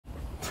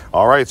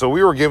All right, so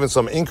we were given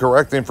some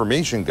incorrect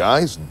information,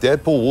 guys.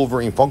 Deadpool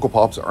Wolverine Funko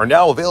Pops are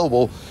now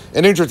available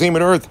in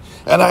Entertainment Earth,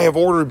 and I have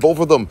ordered both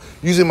of them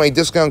using my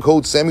discount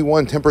code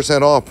SAMMY1,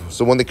 10% off.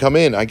 So when they come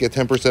in, I get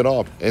 10%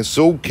 off, and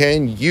so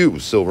can you.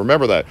 So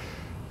remember that.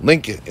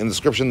 Link in the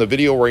description of the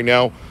video right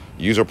now.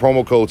 Use our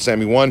promo code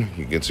SAMMY1.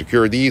 You can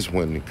secure these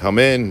when they come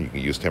in. You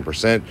can use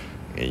 10%,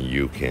 and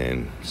you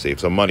can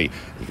save some money.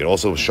 You can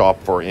also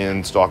shop for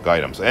in-stock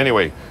items.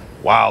 Anyway,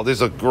 wow, this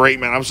is a great,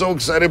 man. I'm so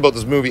excited about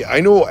this movie. I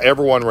know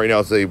everyone right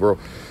now say, bro,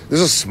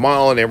 there's a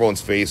smile on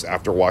everyone's face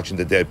after watching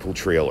the Deadpool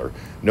trailer.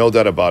 No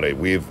doubt about it.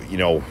 We've,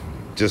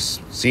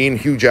 just seeing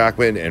Hugh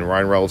Jackman and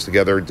Ryan Reynolds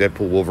together,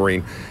 Deadpool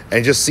Wolverine,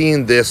 and just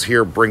seeing this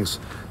here brings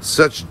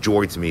such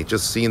joy to me.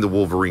 Just seeing the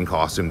Wolverine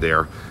costume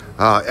there.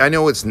 I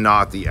know it's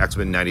not the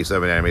X-Men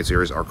 97 anime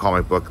series or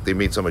comic book. They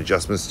made some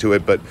adjustments to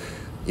it, but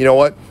you know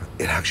what?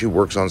 It actually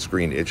works on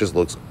screen. It just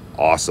looks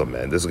awesome,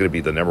 man. This is going to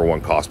be the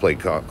 #1 cosplay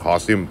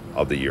costume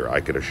of the year.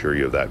 I can assure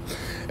you of that.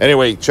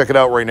 Anyway, check it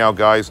out right now,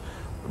 guys.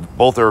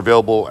 Both are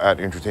available at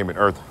Entertainment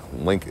Earth.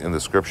 Link in the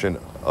description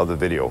of the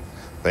video.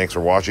 Thanks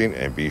for watching,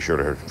 and be sure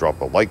to drop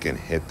a like and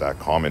hit that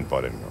comment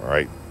button. All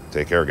right?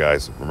 Take care,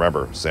 guys.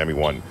 Remember,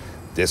 SAMMY1,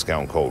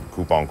 discount code,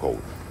 coupon code.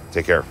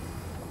 Take care.